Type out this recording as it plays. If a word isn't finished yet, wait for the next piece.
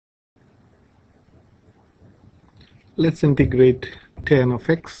let's integrate tan of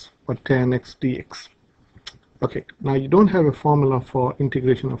x or tan x dx. Okay, now you don't have a formula for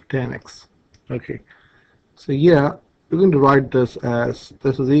integration of tan x. Okay, so yeah, we're going to write this as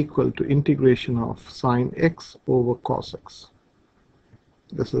this is equal to integration of sine x over cos x.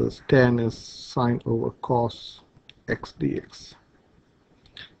 This is tan is sine over cos x dx.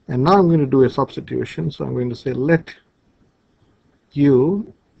 And now I'm going to do a substitution. So I'm going to say let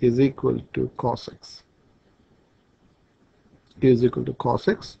u is equal to cos x. U is equal to cos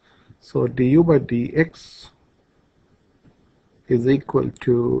x. So du by dx is equal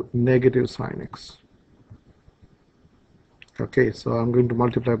to negative sine x. Okay, so I'm going to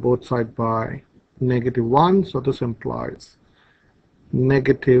multiply both sides by negative 1. So this implies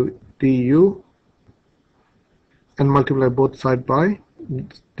negative du, and multiply both sides by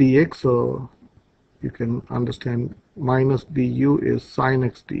dx. So you can understand minus du is sine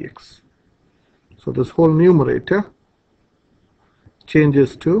x dx. So this whole numerator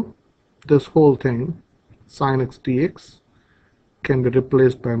changes to this whole thing, sine x dx can be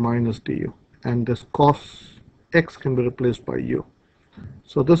replaced by minus du, and this cos x can be replaced by u.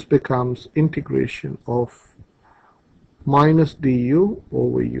 So this becomes integration of minus du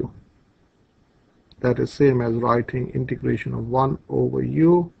over u. That is same as writing integration of 1 over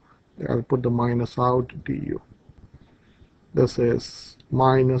u. I'll put the minus out, du. This is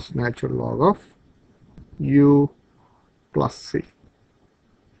minus natural log of u plus c.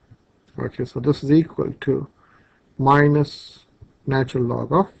 Okay, so this is equal to minus natural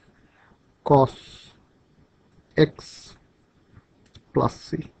log of cos x plus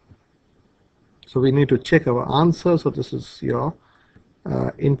c. So we need to check our answer. So this is your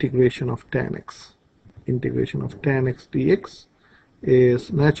integration of tan x. Integration of tan x dx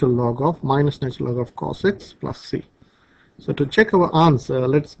is natural log of minus natural log of cos x plus c. So to check our answer,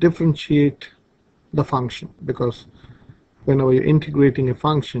 let's differentiate the function, because whenever you're integrating a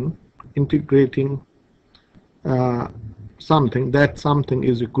function, integrating something, that something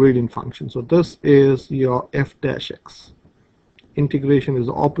is a gradient function. So this is your f dash x. Integration is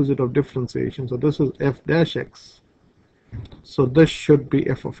the opposite of differentiation. So this is f dash x. So this should be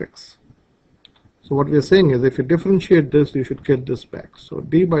f of x. So what we are saying is if you differentiate this, you should get this back. So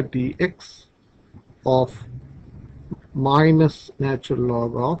d by dx of minus natural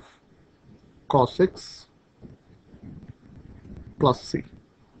log of cos x plus c,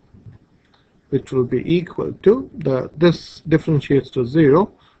 which will be equal to this differentiates to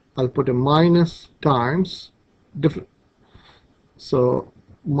 0. I'll put a minus times so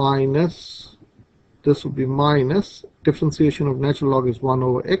minus, this will be minus, differentiation of natural log is 1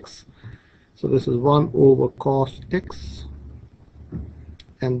 over x. So this is 1 over cos x.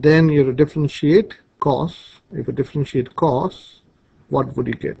 And then you differentiate cos. If you differentiate cos, what would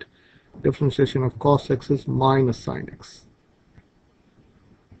you get? Differentiation of cos x is minus sine x.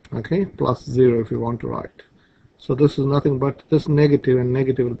 Okay, plus 0 if you want to write. So this is nothing but this negative, and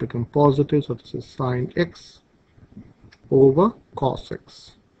negative will become positive. So this is sine x over cos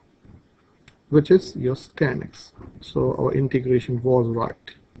x, which is your tan x. So our integration was right.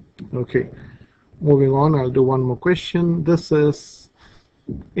 Okay, moving on, I'll do one more question. This is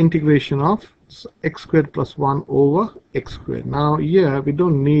integration of x squared plus 1 over x squared. Now here we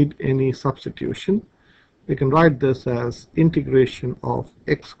don't need any substitution. We can write this as integration of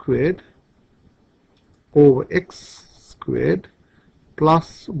x squared over x squared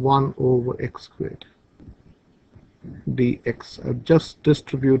plus 1 over x squared dx. I've just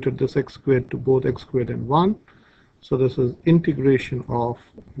distributed this x squared to both x squared and 1. So this is integration of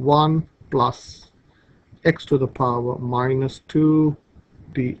 1 plus x to the power minus 2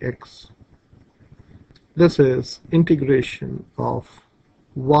 dx. This is integration of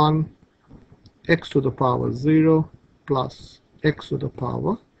 1 x to the power 0 plus x to the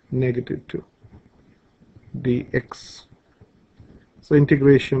power negative 2 dx. So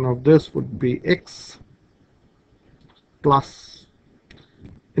integration of this would be x plus,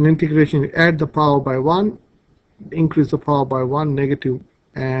 in integration you add the power by 1, increase the power by 1, negative,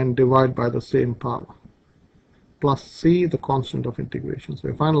 and divide by the same power, plus c, the constant of integration. So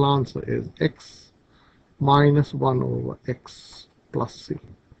your final answer is x minus 1 over x plus c.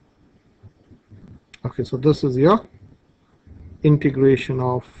 Okay, so this is your integration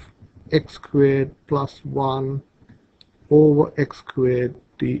of x squared plus 1 over x squared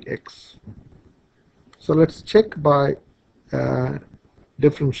dx. So let's check by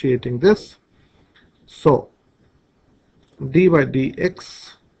differentiating this. So d by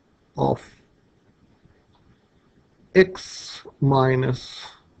dx of x minus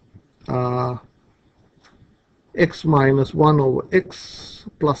 1 over x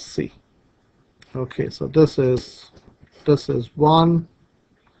plus c. Okay, so this is this is 1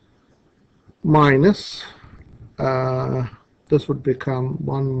 minus, this would become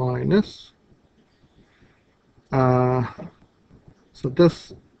 1 minus, so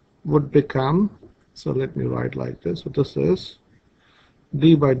this would become, so let me write like this, so this is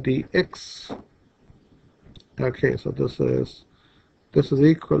d by dx. Okay, so this is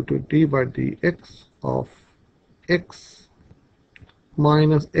equal to d by dx of x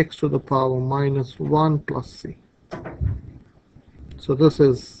minus x to the power minus 1 plus c. So this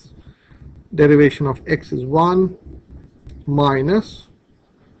is derivation of x is 1 minus,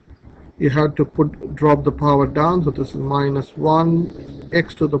 you have to drop the power down, so this is minus 1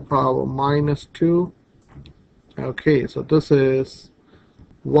 x to the power minus 2. Okay, so this is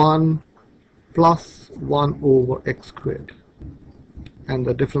 1 plus 1 over x squared, and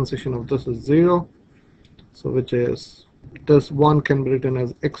the differentiation of this is 0, so which is, this 1 can be written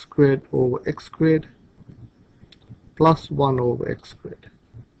as x squared over x squared plus 1 over x squared,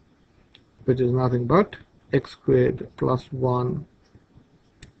 which is nothing but x squared plus 1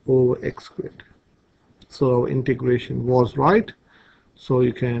 over x squared. So integration was right, so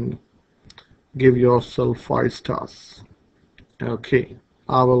you can give yourself 5 stars. Okay,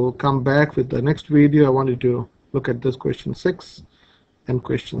 I will come back with the next video. I want you to look at this question 6 and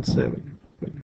question 7.